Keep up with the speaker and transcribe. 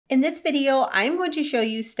In this video, I'm going to show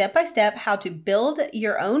you step-by-step how to build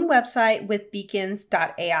your own website with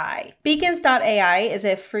Beacons.ai. Beacons.ai is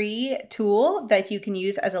a free tool that you can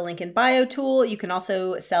use as a link in bio tool. You can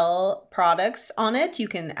also sell products on it. You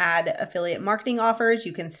can add affiliate marketing offers.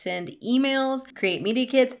 You can send emails, create media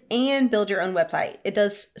kits, and build your own website. It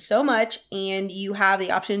does so much, and you have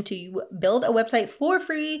the option to build a website for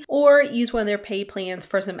free or use one of their paid plans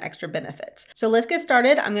for some extra benefits. So let's get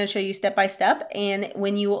started. I'm going to show you step-by-step, and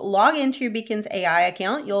when you log into your Beacons AI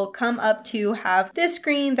account, you'll come up to have this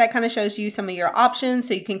screen that kind of shows you some of your options.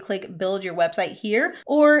 So you can click build your website here,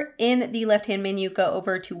 or in the left-hand menu, go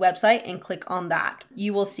over to website and click on that.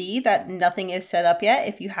 You will see that nothing is set up yet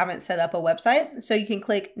if you haven't set up a website. So you can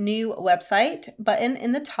click new website button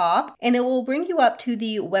in the top, and it will bring you up to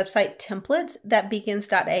the website templates that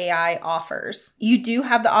Beacons.ai offers. You do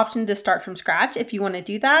have the option to start from scratch if you want to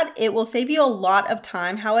do that. It will save you a lot of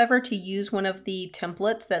time, however, to use one of the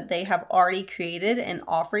templates that they have already created and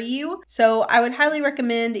offer you. So I would highly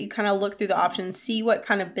recommend you kind of look through the options, see what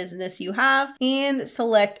kind of business you have, and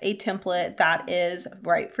select a template that is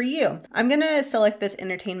right for you. I'm going to select this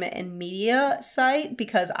entertainment and media site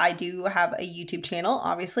because I do have a YouTube channel,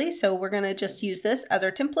 obviously. So we're going to just use this as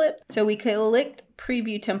our template. So we clicked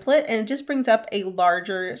preview template, and it just brings up a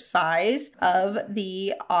larger size of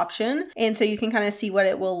the option. And so you can kind of see what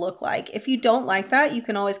it will look like. If you don't like that, you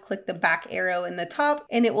can always click the back arrow in the top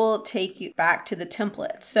and it will take you back to the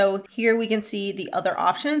template. So here we can see the other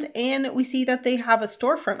options, and we see that they have a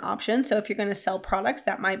storefront option. So if you're going to sell products,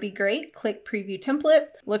 that might be great. Click preview template,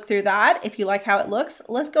 look through that. If you like how it looks,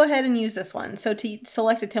 let's go ahead and use this one. So to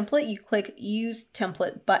select a template, you click use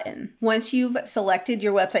template button. Once you've selected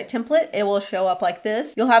your website template, it will show up like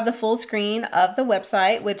this. You'll have the full screen of the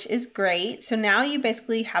website, which is great. So now you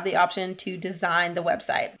basically have the option to design the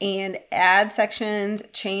website and add sections,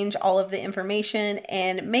 change all of the information,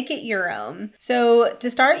 and make it your own. So to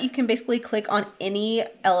start, you can basically click on any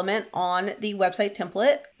element on the website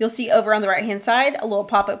template. You'll see over on the right hand side, a little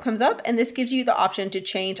pop-up comes up, and this gives you the option to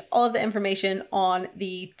change all of the information on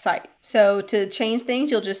the site. So to change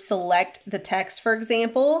things, you'll just select the text, for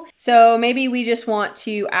example. So maybe we just want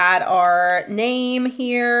to add our name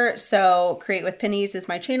here. So create with Pennies is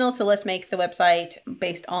my channel. So let's make the website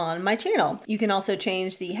based on my channel. You can also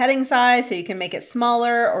change the heading size, so you can make it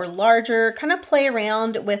smaller or larger, kind of play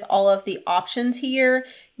around with all of the options here.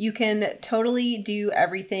 You can totally do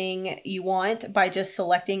everything you want by just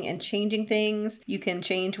selecting and changing things. You can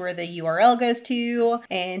change where the URL goes to,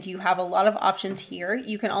 and you have a lot of options here.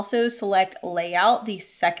 You can also select layout, the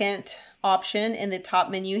second option in the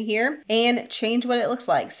top menu here, and change what it looks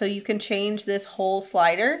like. So you can change this whole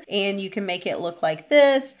slider and you can make it look like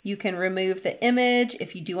this. You can remove the image.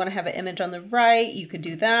 If you do want to have an image on the right, you could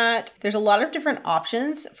do that. There's a lot of different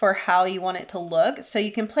options for how you want it to look. So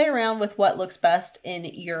you can play around with what looks best in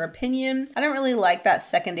your opinion. I don't really like that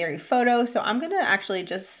secondary photo, so I'm going to actually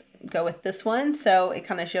just go with this one. So it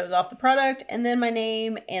kind of shows off the product and then my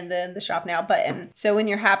name and then the shop now button. So when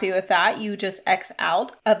you're happy with that, you just X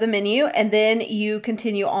out of the menu and then you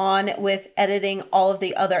continue on with editing all of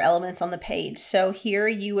the other elements on the page. So here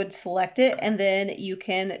you would select it and then you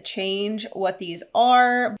can change what these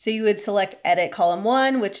are. So you would select edit column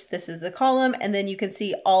 1, which this is the column, and then you can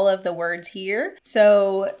see all of the words here.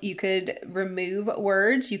 So you could remove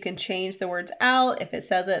words. You can change the words out if it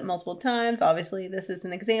says it multiple times. Obviously, this is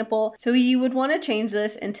an example. So you would want to change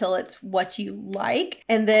this until it's what you like.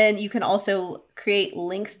 And then you can also create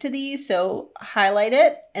links to these. So highlight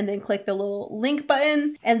it and then click the little link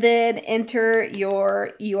button and then enter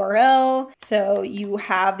your URL. So you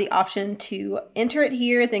have the option to enter it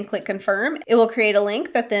here, then click confirm. It will create a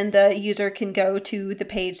link that then the user can go to the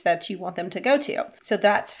page that you want them to go to. So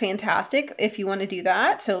that's fantastic if you want to do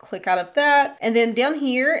that. So click out of that. And then down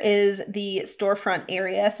here is the storefront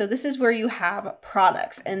area. So this is where you have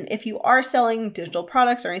products. And if you are selling digital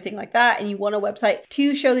products or anything like that, and you want a website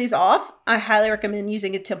to show these off, I highly recommend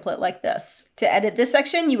using a template like this. To edit this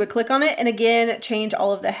section, you would click on it and again, change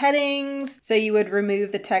all of the headings. So you would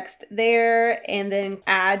remove the text there and then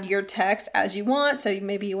add your text as you want. So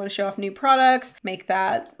maybe you want to show off new products, make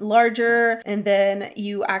that larger. And then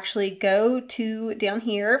you actually go to down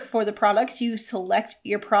here for the products, you select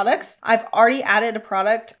your products. I've already added a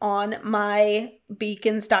product on my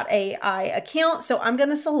Beacons.ai account. So I'm going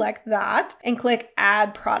to select that and click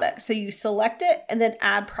add product. So you select it and then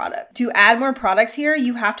add product. To add more products here,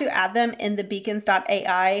 you have to add them in the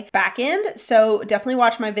Beacons.ai backend. So definitely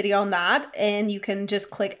watch my video on that, and you can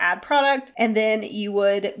just click add product and then you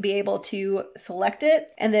would be able to select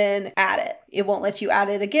it and then add it. it won't let you add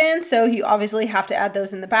it again. So you obviously have to add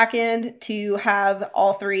those in the back end to have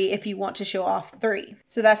all 3 if you want to show off 3.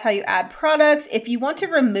 So that's how you add products. If you want to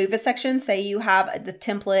remove a section, say you have the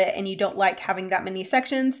template and you don't like having that many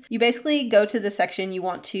sections, you basically go to the section you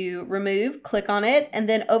want to remove, click on it, and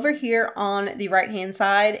then over here on the right hand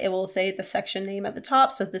side, it will say the section name at the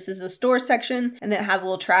top. So this is a store section, and then it has a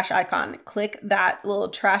little trash icon. Click that little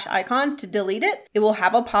trash icon to delete it. It will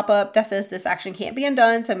have a pop-up that says this action can't be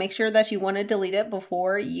undone, so make sure that you want to delete it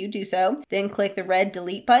before you do so. Then click the red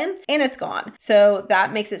delete button and it's gone. So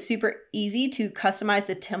that makes it super easy to customize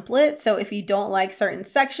the template. So if you don't like certain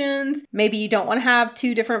sections, maybe you don't want to have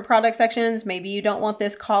 2 different product sections, maybe you don't want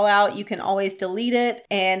this call out, you can always delete it,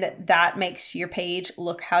 and that makes your page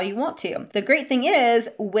look how you want to. The great thing is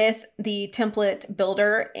with the template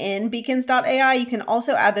builder in beacons.ai, you can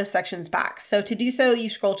also add those sections back. So to do so, you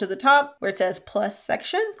scroll to the top where it says plus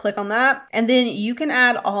section, click on that, and then you can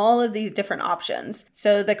add all of these different options.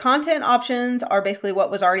 So the content options are basically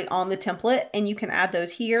what was already on the template, and you can add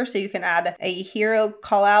those here. So you can add a hero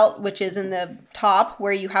call out, which is in the top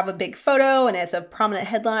where you have a big photo and it's a prominent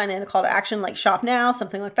headline and a call to action like shop now,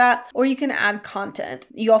 something like that. Or you can add content.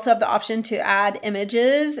 You also have the option to add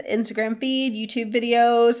images, Instagram feed, YouTube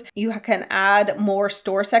videos. You can add more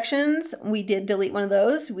store sections. We did delete one of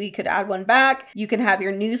those. We could add one back. You can have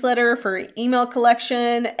your newsletter for email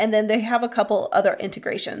collection, and then they have a couple other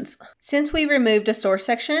integrations. Since we removed a store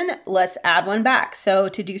section, let's add one back. So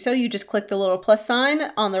to do so, you just click the little plus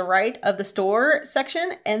sign on the right of the store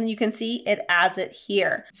section, and you can see it adds it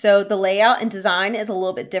here. So the layout and design is a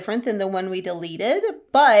little bit different than the one we deleted,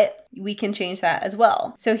 but we can change that as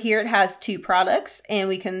well. So here it has 2 products, and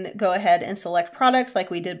we can go ahead and select products like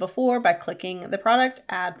we did before by clicking the product,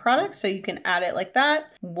 add product. So you can add it like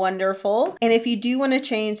that. Wonderful. And if you do want to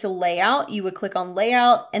change the layout, you would click on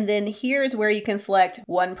layout, and then here's where you can select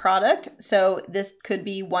one product. So this could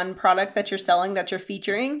be one product that you're selling, that you're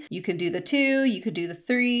featuring. You could do the 2, you could do the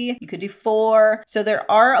 3, you could do 4. So there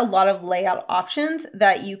are a lot of layout options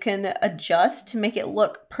that you can adjust to make it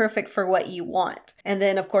look perfect for what you want. And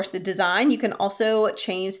then of course the design, you can also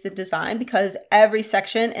change the design because every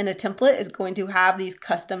section in a template is going to have these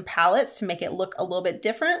custom palettes to make it look a little bit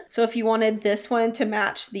different. So if you wanted this one to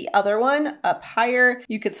match the other one up higher,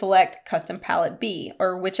 you could select custom palette B,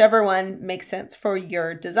 or whichever one makes sense for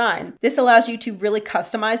your design. This allows you to really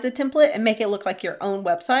customize the template and make it look like your own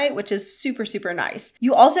website, which is super, super nice.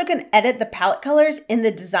 You also can edit the palette colors in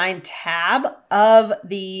the design tab of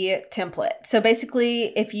the template. So basically,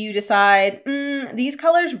 if you decide, these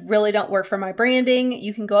colors really don't work for my branding,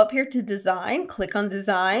 you can go up here to design, click on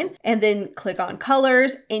design, and then click on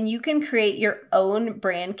colors, and you can create your own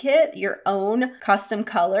brand kit, your own custom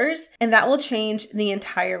colors, and that will change the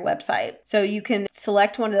entire website. So you can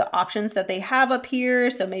select one of the options that they have up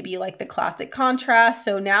here. So maybe you like the classic contrast.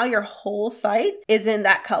 So now your whole site is in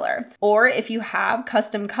that color. Or if you have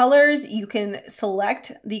custom colors, you can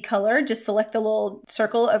select the color, just select the little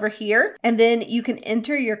circle over here, and then you can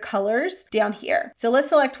enter your colors down here. So let's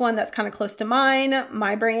select one that's kind of close to mine.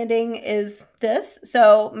 My branding is this.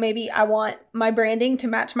 So maybe I want my branding to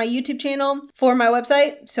match my YouTube channel for my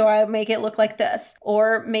website. So I make it look like this.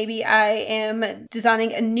 Or maybe I am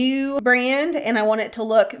designing a new brand and I want it to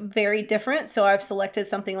look very different. So I've selected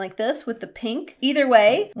something like this with the pink. Either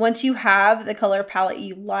way, once you have the color palette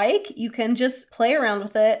you like, you can just play around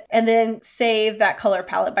with it and then save that color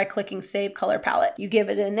palette by clicking Save Color Palette. You give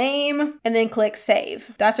it a name and then click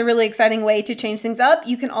Save. That's a really exciting way to change things up.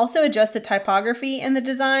 You can also adjust the typography in the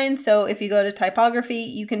design. So if you go to typography,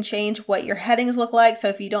 you can change what your headings look like. So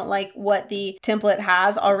if you don't like what the template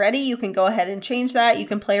has already, you can go ahead and change that. You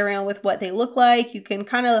can play around with what they look like. You can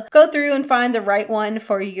kind of go through and find the right one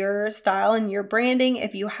for your style and your branding.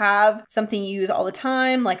 If you have something you use all the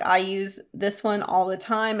time, like I use this one all the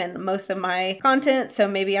time and most of my content, so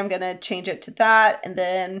maybe I'm going to change it to that and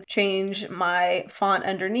then change my font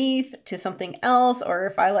underneath to something else. Or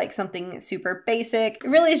if I like something super basic, it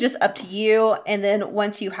really is just up to you. And then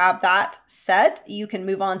once you have that set, you can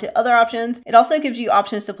move on to other options. It also gives you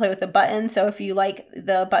options to play with the buttons. So if you like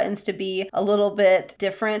the buttons to be a little bit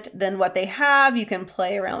different than what they have, you can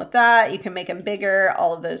play around with that. You can make them bigger,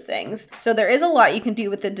 all of those things. So there is a lot you can do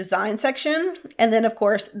with the design section. And then of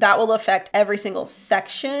course that will affect every single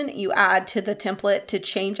section you add to the template to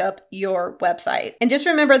change up your website. And just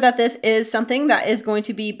remember that this is something that is going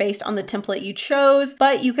to be based on the template you chose,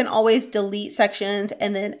 but you can always delete sections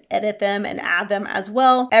and then edit them and add them as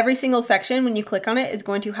well. Every single section section, when you click on it, is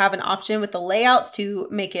going to have an option with the layouts to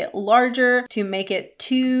make it larger, to make it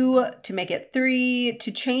 2, to make it 3,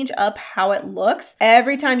 to change up how it looks.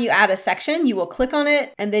 Every time you add a section, you will click on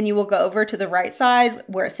it and then you will go over to the right side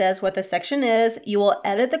where it says what the section is. You will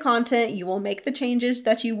edit the content. You will make the changes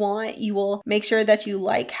that you want. You will make sure that you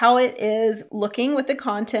like how it is looking with the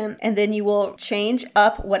content, and then you will change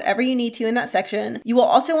up whatever you need to in that section. You will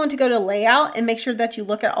also want to go to layout and make sure that you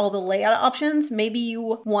look at all the layout options. Maybe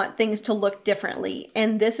you want things to look differently,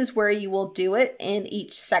 and this is where you will do it in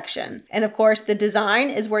each section. And of course, the design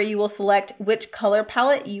is where you will select which color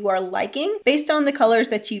palette you are liking based on the colors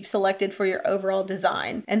that you've selected for your overall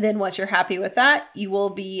design. And then once you're happy with that, you will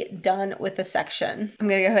be done with the section. I'm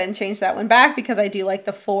gonna go ahead and change that one back because I do like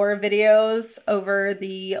the 4 videos over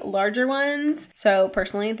the larger ones. So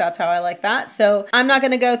personally, that's how I like that. So I'm not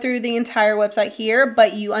gonna go through the entire website here,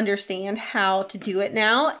 but you understand how to do it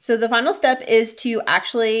now. So the final step is to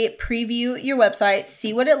actually preview your website,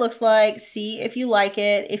 see what it looks like, see if you like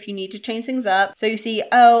it, if you need to change things up. So you see,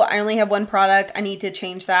 oh, I only have one product, I need to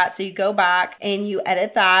change that. So you go back and you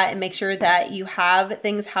edit that and make sure that you have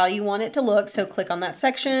things how you want it to look. So click on that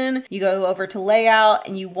section, you go over to layout,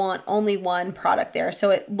 and you want only one product there. So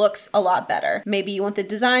it looks a lot better. Maybe you want the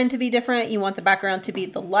design to be different. You want the background to be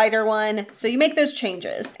the lighter one. So you make those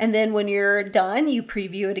changes. And then when you're done, you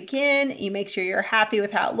preview it again. You make sure you're happy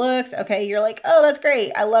with how it looks. Okay. You're like, oh, that's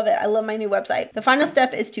great. I love it. I love my new website. The final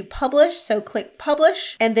step is to publish. So click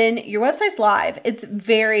publish, and then your website's live. It's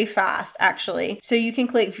very fast actually. So you can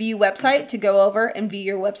click view website to go over and view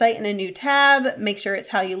your website in a new tab. Make sure it's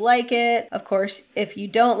how you like it. Of course, if you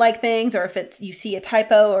don't like things, or if you see a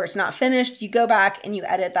typo or it's not finished, you go back and you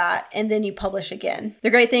edit that, and then you publish again. The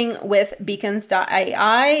great thing with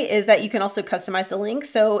beacons.ai is that you can also customize the link.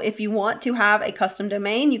 So if you want to have a custom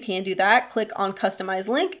domain, you can do that. Click on customize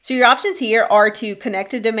link. So your options here are to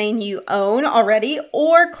connect a domain you own already,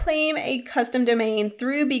 or claim a custom domain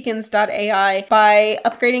through beacons.ai by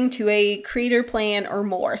upgrading to a creator plan or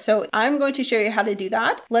more. So I'm going to show you how to do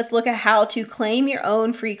that. Let's look at how to claim your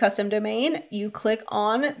own free custom domain. You click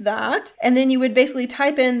on that, and then you would basically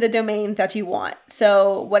type in the domain that you want.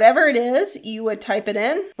 So whatever it is, you would type it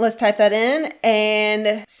in. Let's type that in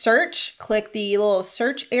and search. Click the little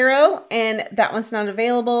search arrow, and that one's not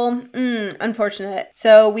available. Unfortunate.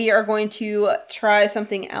 So we are going to try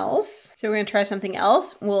something else.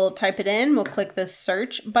 We'll type it in. We'll click the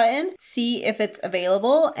search button, see if it's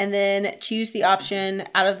available, and then choose the option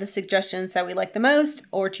out of the suggestions that we like the most,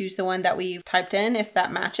 or choose the one that we've typed in if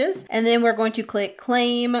that matches. And then we're going to click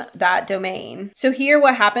claim that domain. So here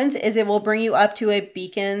what happens is it will bring you up to a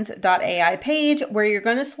beacons.ai page where you're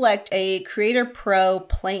going to select a Creator Pro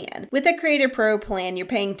plan. With a Creator Pro plan, you're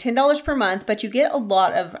paying $10 per month, but you get a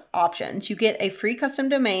lot of options. You get a free custom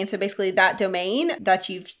domain. So basically that domain that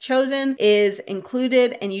you've chosen is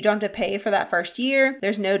included, and you don't have to pay for that first year.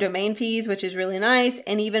 There's no domain fees, which is really nice.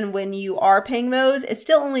 And even when you are paying those, it's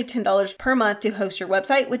still only $10 per month to host your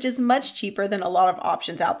website, which is much cheaper than a lot of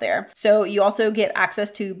options out there. So you also get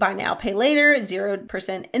access to buy now, pay later,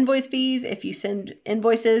 0% invoice fees if you send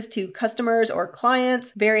invoices to customers or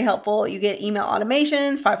clients. Very helpful. You get email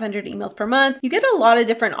automations, 500 emails per month. You get a lot of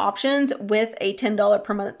different options with a $10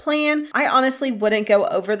 per month plan. I honestly wouldn't go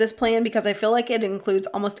over this plan because I feel like it includes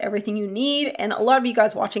almost everything you need. And a lot of you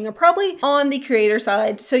guys watching are probably on the creator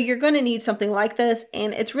side. So you're going to need something like this,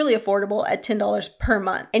 and it's really affordable at $10 per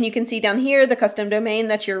month. And you can see down here, the custom domain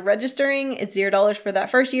that you're registering, it's $0 for that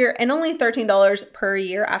first year and only $13 per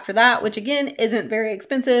year after that, which again, isn't very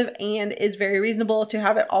expensive and is very reasonable to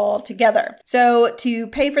have it all together. So to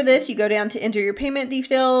pay for this, you go down to enter your payment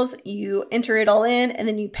details, you enter it all in, and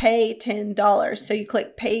then you pay $10. So you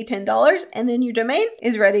click pay $10, and then your domain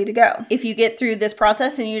is ready to go. If you get through this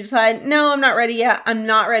process and you decide, no, I'm not ready yet, I'm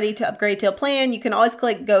not ready to upgrade to a plan, you can always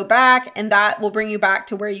click go back, and that will bring you back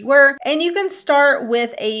to where you were. And you can start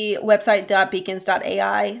with a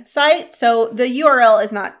website.beacons.ai site. So the URL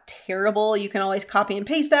is not terrible. You can always copy and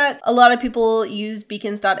paste that. A lot of people use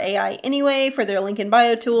beacons.ai anyway for their link in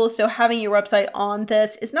bio tools. So having your website on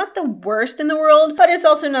this is not the worst in the world, but it's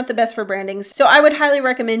also not the best for branding. So I would highly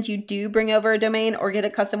recommend you do bring over a domain or get a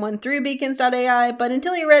custom one through beacons.ai. But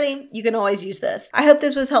until you're ready, you can always use this. I hope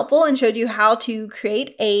this was helpful and showed you how to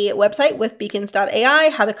create a website with beacons.ai,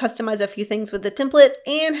 how to customize a few things with the template,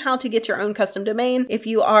 and how to get your own custom domain. If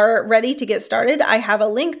you are ready to get started, I have a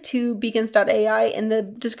link to beacons.ai in the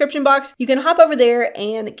description box. You can hop over there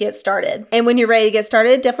and get started. And when you're ready to get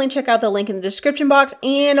started, definitely check out the link in the description box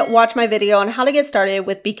and watch my video on how to get started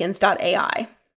with beacons.ai.